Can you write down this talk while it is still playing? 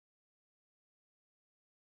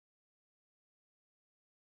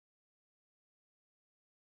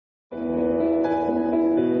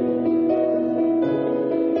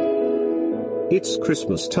It's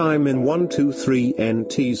Christmas time in 123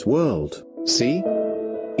 NT's world. See?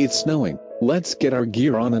 It's snowing. Let's get our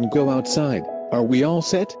gear on and go outside. Are we all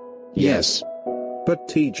set? Yes. But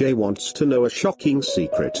TJ wants to know a shocking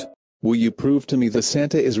secret. Will you prove to me the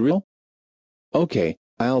Santa is real? Okay,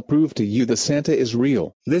 I'll prove to you the Santa is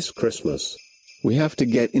real. This Christmas. We have to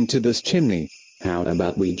get into this chimney. How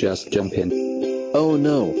about we just jump in? Oh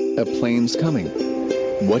no, a plane's coming.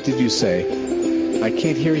 What did you say? I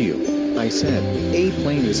can't hear you. I said, a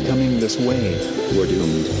plane is coming this way. We're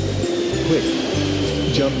doomed. Quick.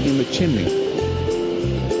 Jump in the chimney.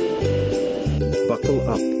 Buckle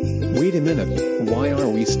up. Wait a minute, why are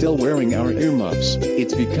we still wearing our earmuffs?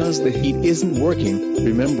 It's because the heat isn't working,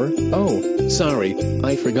 remember? Oh, sorry,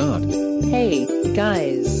 I forgot. Hey,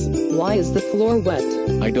 guys, why is the floor wet?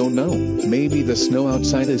 I don't know, maybe the snow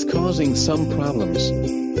outside is causing some problems.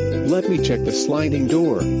 Let me check the sliding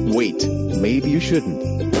door. Wait, maybe you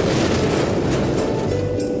shouldn't.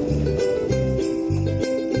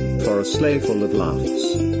 For a sleigh full of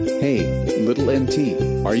laughs. Hey, little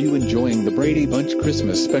NT, are you enjoying the Brady Bunch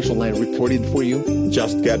Christmas special I recorded for you?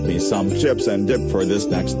 Just get me some chips and dip for this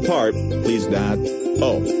next part, please Dad.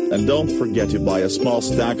 Oh, and don't forget to buy a small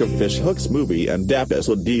stack of Fish Hooks movie and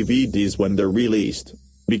episode DVDs when they're released.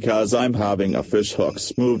 Because I'm having a Fish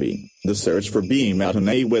Hooks movie, The Search for Beam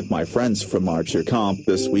matinee with my friends from Archer Comp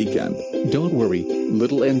this weekend. Don't worry,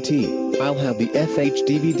 little NT, I'll have the FH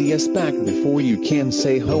DVDs back before you can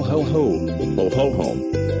say ho ho ho. Ho ho ho.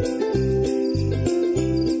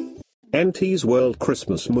 NT's World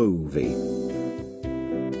Christmas Movie.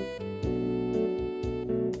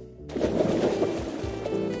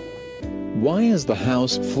 Why is the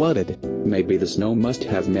house flooded? Maybe the snow must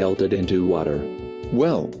have melted into water.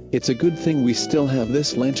 Well, it's a good thing we still have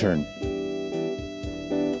this lantern.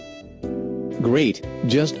 Great,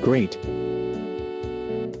 just great.